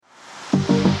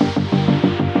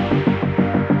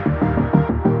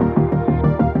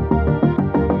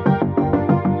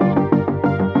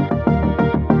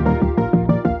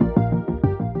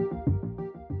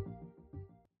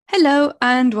Hello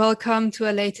and welcome to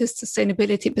our latest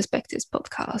Sustainability Perspectives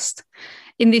podcast.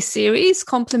 In this series,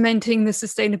 complementing the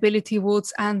Sustainability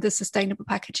Awards and the Sustainable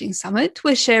Packaging Summit,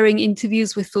 we're sharing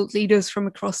interviews with thought leaders from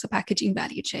across the packaging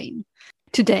value chain.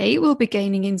 Today, we'll be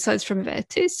gaining insights from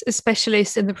Avertis, a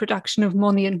specialist in the production of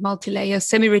mono and multi-layer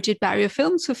semi-rigid barrier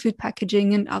films for food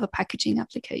packaging and other packaging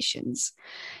applications.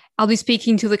 I'll be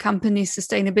speaking to the company's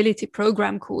sustainability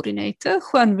program coordinator,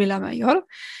 Juan Villamayor,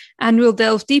 and we'll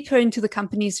delve deeper into the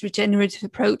company's regenerative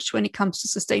approach when it comes to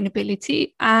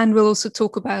sustainability. And we'll also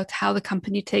talk about how the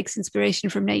company takes inspiration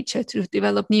from nature to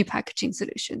develop new packaging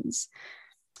solutions.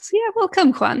 So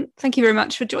welcome, Juan. Thank you very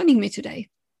much for joining me today.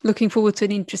 Looking forward to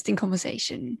an interesting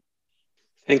conversation.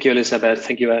 Thank you, Elizabeth.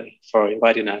 Thank you for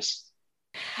inviting us.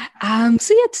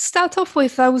 To start off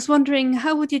with, I was wondering,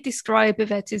 how would you describe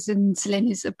Avertis and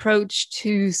Seleni's approach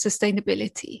to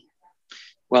sustainability?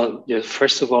 Well,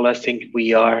 first of all, I think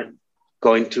we are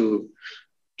going to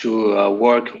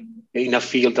work in a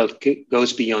field that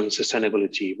goes beyond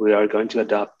sustainability. We are going to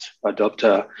adopt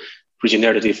a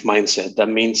regenerative mindset. That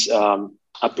means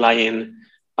applying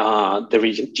the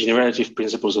regenerative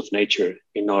principles of nature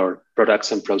in our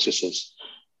products and processes.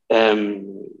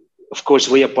 Of course,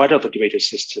 we are part of a greater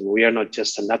system. We are not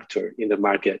just an actor in the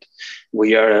market.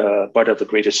 We are part of the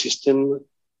greater system,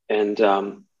 and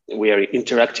we are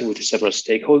interacting with several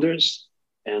stakeholders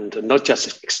and not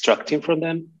just extracting from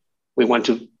them. We want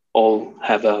to all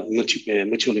have a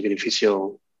mutually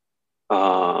beneficial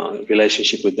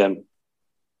relationship with them.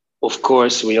 Of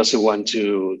course, we also want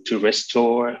to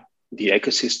restore the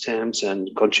ecosystems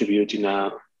and contribute in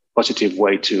a positive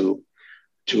way to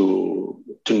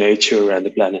nature and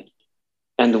the planet.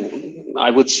 And I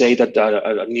would say that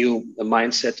a new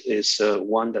mindset is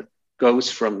one that goes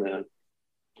from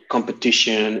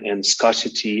competition and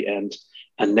scarcity and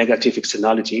negative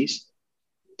externalities.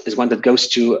 Is one that goes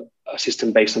to a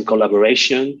system based on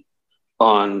collaboration,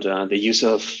 on the use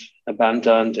of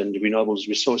abundant and renewable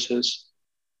resources,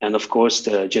 and of course,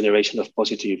 the generation of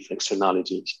positive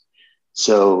externalities.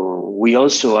 So we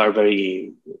also are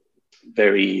very,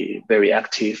 very, very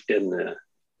active in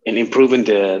improving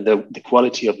the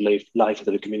quality of life of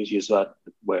the communities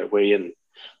where we're in.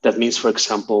 That means, for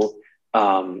example,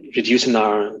 reducing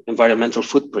our environmental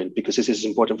footprint, because this is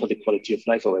important for the quality of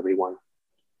life of everyone.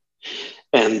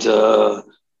 And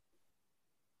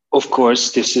of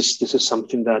course, this is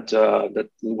something that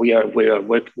we are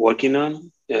working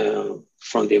on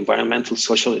from the environmental,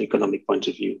 social, and economic point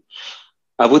of view.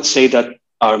 I would say that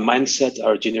our mindset,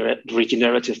 our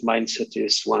regenerative mindset,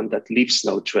 is one that leaves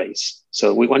no trace.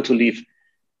 So we want to leave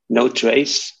no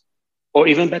trace, or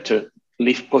even better,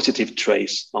 leave positive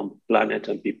trace on planet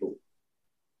and people.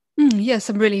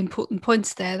 Some really important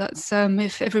points there. That's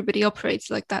if everybody operates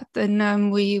like that,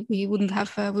 then we won't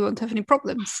have any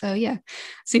problems. So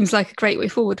seems like a great way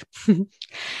forward. Could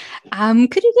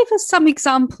you give us some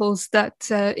examples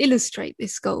that illustrate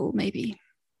this goal, maybe?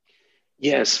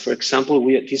 Yes, for example,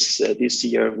 this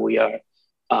year we are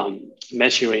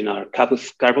measuring our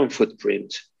carbon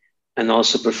footprint and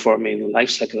also performing life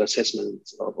cycle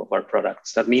assessments of our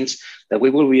products. That means that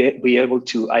we will be able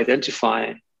to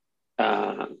identify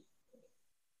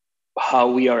how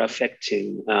we are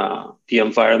affecting the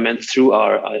environment through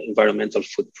our environmental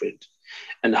footprint,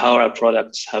 and how our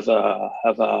products have a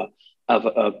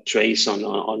trace on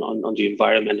the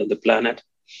environment, on the planet.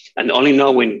 And only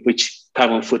knowing which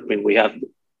carbon footprint we have,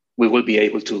 we will be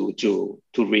able to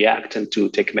react and to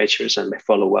take measures and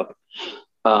follow up.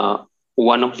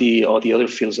 One of the other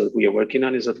fields that we are working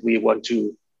on is that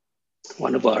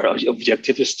one of our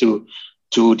objectives is to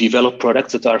develop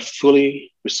products that are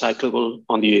fully recyclable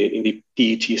in the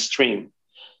PET stream.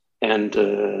 And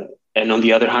on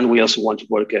the other hand, we also want to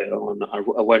work on our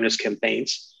awareness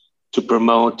campaigns to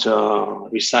promote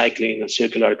recycling and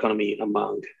circular economy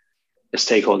among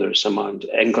stakeholders, among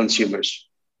end consumers,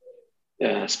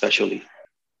 especially.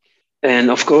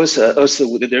 And of course,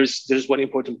 also there's one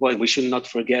important point. We should not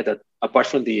forget that apart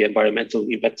from the environmental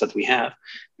impact that we have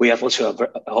also a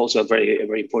very,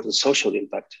 very important social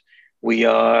impact. We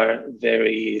are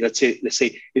we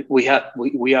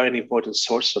are an important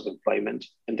source of employment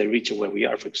in the region where we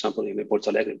are. For example, in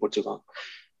Porto Alegre, in Portugal,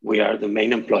 we are the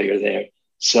main employer there.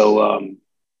 So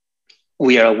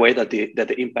we are aware that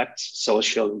the impacts,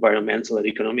 social, environmental, and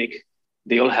economic,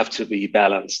 they all have to be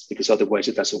balanced, because otherwise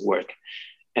it doesn't work.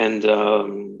 And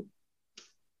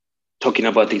talking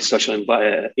about the social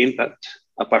impact,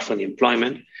 apart from the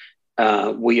employment,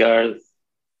 we are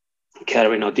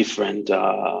carrying out different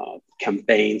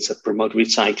campaigns that promote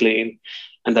recycling,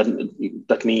 and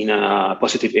that mean a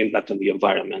positive impact on the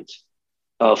environment.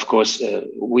 Of course,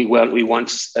 we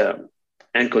want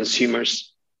end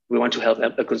consumers We want to help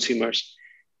consumers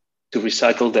to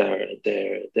recycle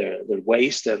their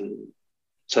waste, and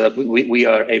so that we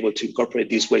are able to incorporate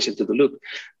this waste into the loop.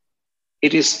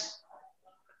 It is,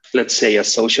 let's say, a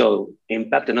social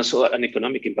impact and also an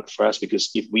economic impact for us,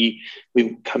 because if we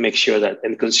can make sure that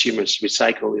end consumers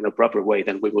recycle in a proper way,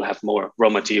 then we will have more raw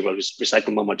material,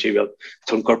 recycle more material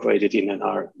to incorporate it in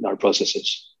our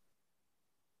processes.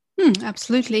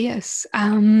 Absolutely, yes.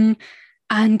 I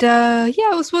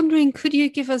was wondering, could you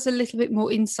give us a little bit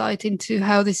more insight into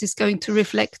how this is going to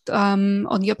reflect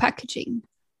on your packaging?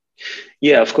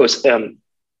 Yeah, of course.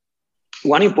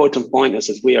 One important point is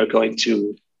that we are going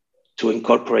to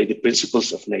incorporate the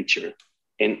principles of nature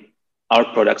in our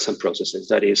products and processes.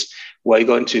 That is, we're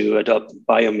going to adopt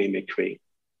biomimicry,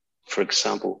 for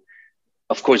example.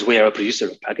 Of course, we are a producer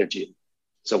of packaging,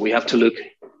 so we have to look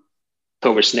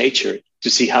towards nature to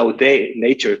see how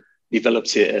nature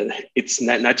develops its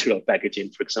natural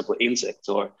packaging. For example, insects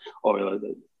or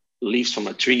the leaves from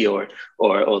a tree or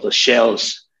the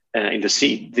shells in the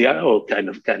sea. They are all kind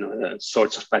of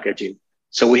sorts of packaging.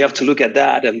 So we have to look at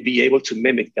that and be able to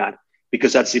mimic that,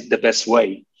 because that's the best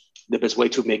way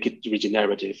to make it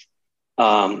regenerative.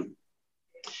 I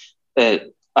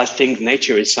think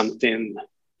nature is something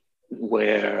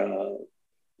where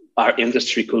our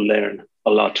industry could learn a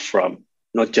lot from,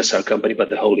 not just our company, but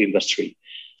the whole industry.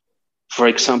 For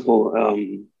example,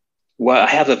 I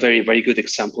have a very, very good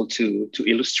example to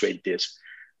illustrate this.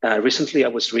 Recently, I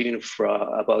was reading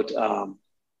about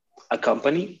a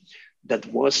company that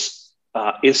was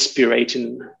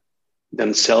inspiring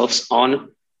themselves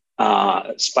on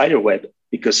spider web,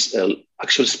 because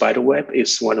actual spider web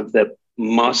is one of the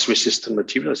most resistant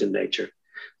materials in nature.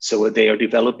 So they are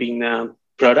developing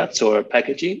products or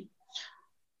packaging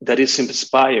that is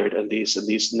inspired on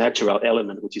this natural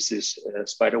element, which is this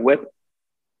spider web,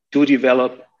 to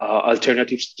develop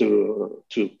alternatives to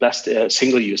plastic,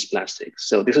 single-use plastics.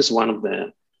 So this is one of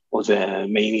the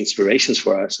main inspirations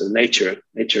for us, nature.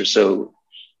 So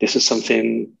this is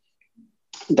something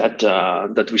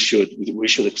that we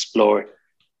should explore.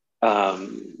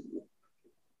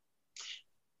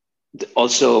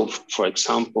 Also, for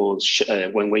example,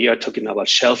 when we are talking about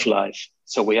shelf life,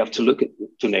 so we have to look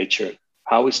to nature.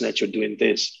 How is nature doing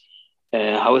this?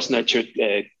 How is nature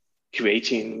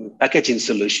creating packaging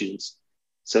solutions?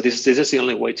 So this is the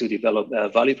only way to develop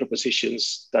value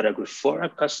propositions that are good for our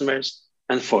customers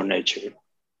and for nature.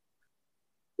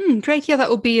 Great. Yeah, that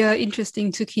will be interesting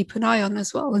to keep an eye on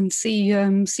as well, and see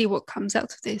what comes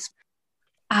out of this.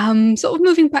 Sort of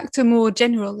moving back to a more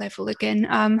general level again,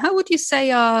 how would you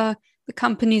say are the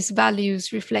company's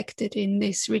values reflected in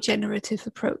this regenerative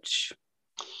approach?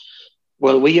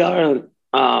 Well, we are,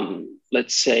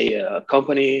 let's say, a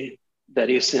company that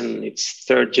is in its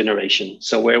third generation.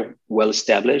 So we're well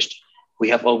established. We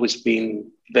have always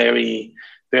been very,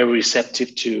 very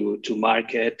receptive to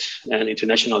market and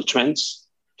international trends.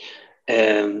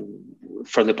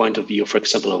 From the point of view, for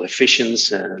example, of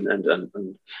efficiency and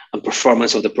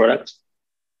performance of the product.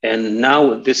 And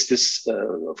now this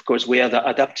of course, we are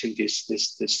adapting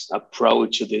this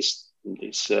approach to this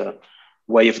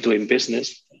way of doing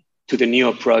business to the new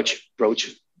approach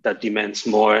that demands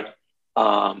more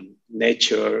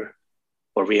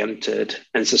nature-oriented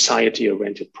and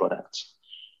society-oriented products.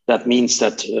 That means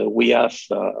that we are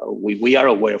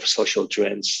aware of social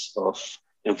trends, of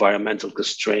environmental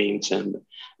constraints, and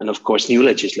of course new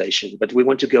legislation. But we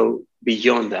want to go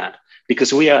beyond that,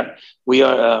 because we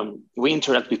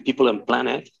interact with people and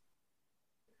planet.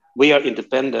 We are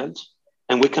independent,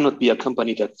 and we cannot be a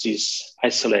company that is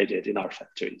isolated in our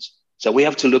factories. So we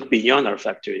have to look beyond our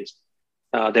factories.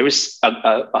 There is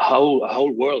a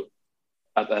whole world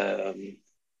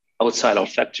outside our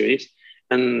factories,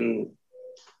 and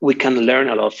we can learn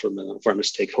a lot from the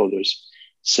stakeholders.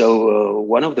 So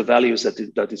one of the values that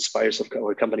inspires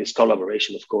our company is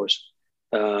collaboration, of course,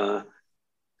 and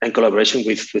collaboration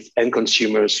with end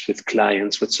consumers, with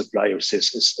clients, with suppliers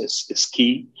is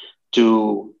key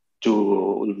to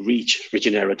reach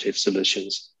regenerative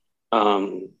solutions.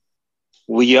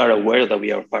 We are aware that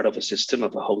we are part of a system,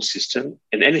 of a whole system,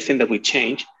 and anything that we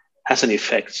change has an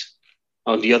effect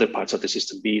on the other parts of the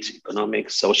system, be it economic,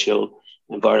 social,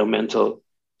 environmental.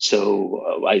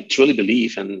 So I truly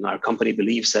believe, and our company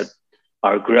believes, that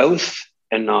our growth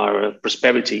and our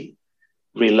prosperity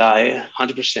rely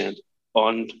 100%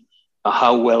 on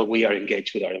how well we are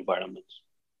engaged with our environment.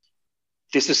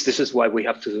 This is why we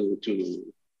have to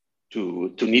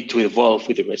need to evolve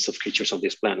with the rest of creatures on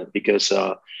this planet, because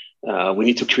we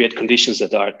need to create conditions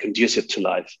that are conducive to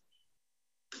life.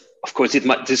 Of course,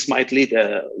 this might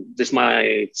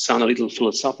sound a little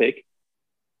philosophic,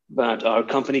 but our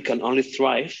company can only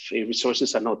thrive if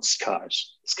resources are not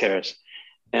scarce.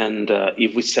 And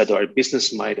if we set our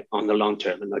business mind on the long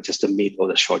term and not just the mid or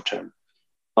the short term.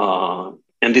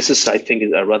 And this is, I think,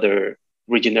 a rather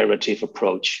regenerative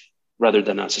approach rather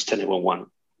than a sustainable one.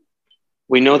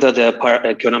 We know that the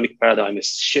economic paradigm is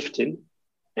shifting.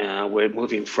 We're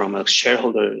moving from a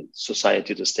shareholder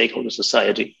society to stakeholder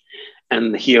society.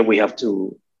 And here we have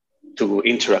to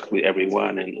interact with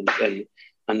everyone and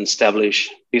establish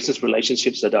business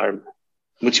relationships that are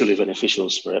mutually beneficial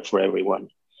for everyone.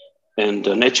 And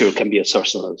nature can be a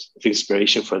source of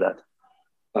inspiration for that.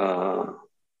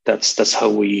 That's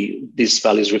how these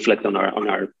values reflect on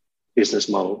our business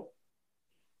model.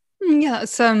 Yeah,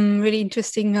 some really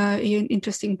interesting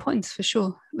points for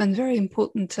sure, and very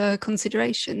important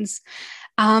considerations.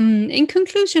 In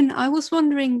conclusion, I was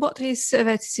wondering, what is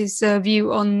Avertis's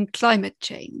view on climate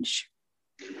change?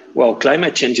 Well,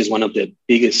 climate change is one of the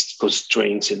biggest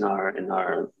constraints in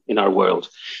our world,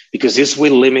 because this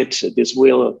will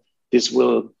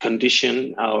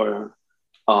condition our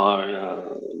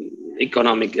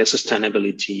economic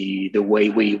sustainability, the way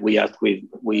we act we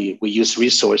use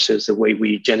resources, the way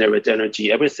we generate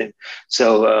energy, everything.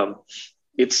 So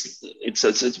it's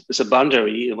a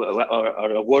boundary.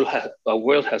 Our world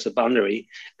has a boundary,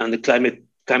 and the climate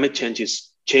change is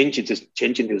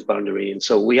changing this boundary, and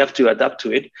so we have to adapt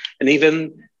to it, and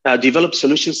even develop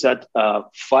solutions that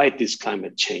fight this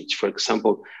climate change. For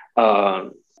example,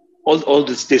 all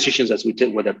these decisions that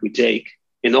we take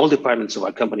in all departments of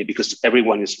our company, because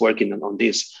everyone is working on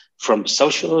this, from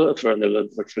social,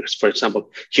 for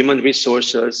example, human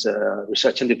resources,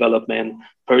 research and development,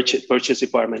 purchase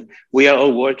department. We are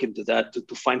all working to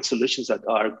find solutions that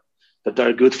are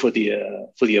good for the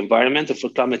environment and for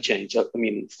climate change.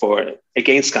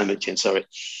 Against climate change. Sorry.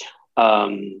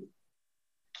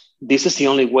 This is the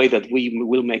only way that we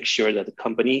will make sure that the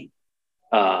company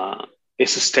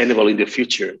is sustainable in the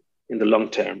future, in the long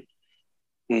term.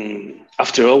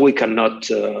 After all, we cannot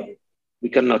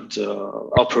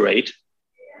operate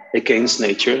against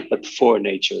nature, but for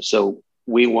nature. So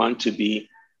we want to be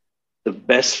the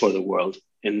best for the world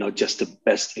and not just the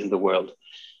best in the world.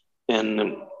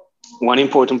 And one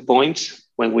important point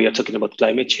when we are talking about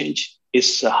climate change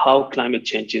is how climate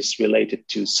change is related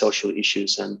to social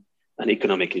issues and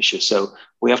economic issues. So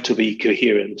we have to be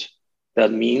coherent.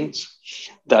 That means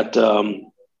that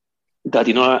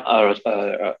in our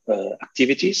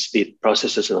activities, be it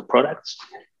processes or products,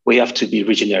 we have to be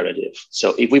regenerative.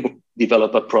 So if we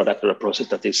develop a product or a process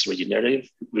that is regenerative,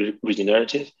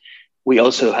 we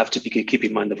also have to keep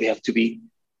in mind that we have to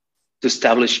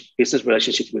establish business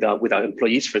relationships with our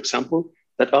employees, for example,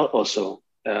 that are also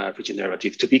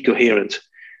regenerative, to be coherent,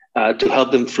 to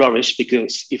help them flourish,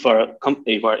 because if our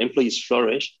employees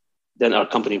flourish, then our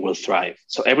company will thrive.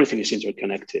 So everything is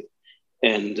interconnected.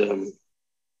 And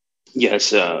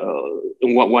yes,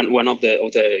 one of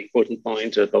the important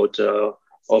points about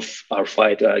of our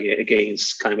fight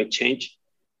against climate change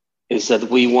is that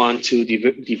we want to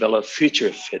develop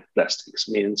future fit plastics,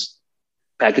 means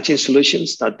packaging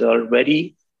solutions that are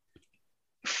ready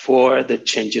for the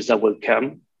changes that will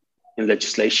come in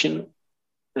legislation,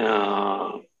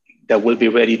 that will be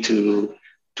ready to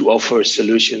offer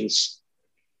solutions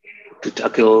to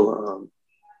tackle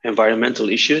environmental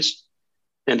issues.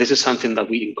 And this is something that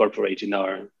we incorporate in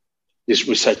this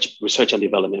research and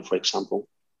development, for example.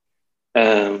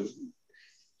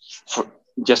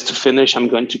 Just to finish, I'm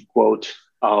going to quote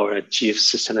our Chief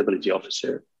Sustainability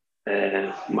Officer,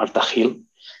 Marta Gil,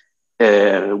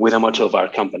 with a motto of our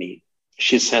company.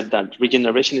 She said that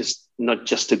regeneration is not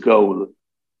just a goal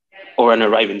or an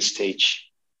arriving stage.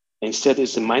 Instead,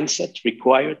 it's a mindset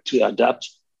required to adapt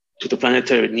to the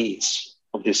planetary needs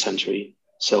of this century.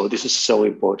 So this is so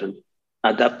important.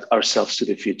 Adapt ourselves to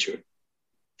the future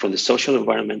from the social,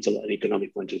 environmental, and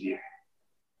economic point of view.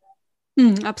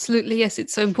 Absolutely, yes.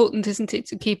 It's so important, isn't it,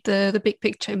 to keep the big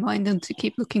picture in mind and to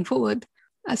keep looking forward.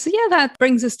 So yeah, that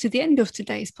brings us to the end of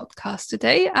today's podcast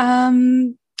today.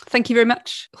 Thank you very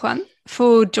much, Juan,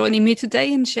 for joining me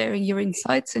today and sharing your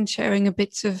insights and sharing a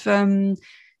bit of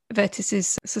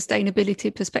Avertis's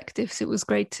sustainability perspectives. It was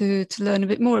great to learn a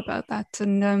bit more about that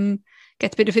and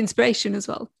get a bit of inspiration as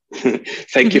well.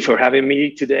 Thank you for having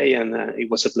me today, and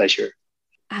it was a pleasure.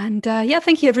 And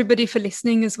thank you everybody for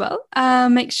listening as well.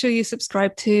 Make sure you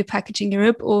subscribe to Packaging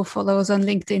Europe or follow us on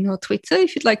LinkedIn or Twitter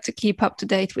if you'd like to keep up to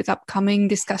date with upcoming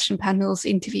discussion panels,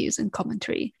 interviews and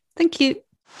commentary. Thank you.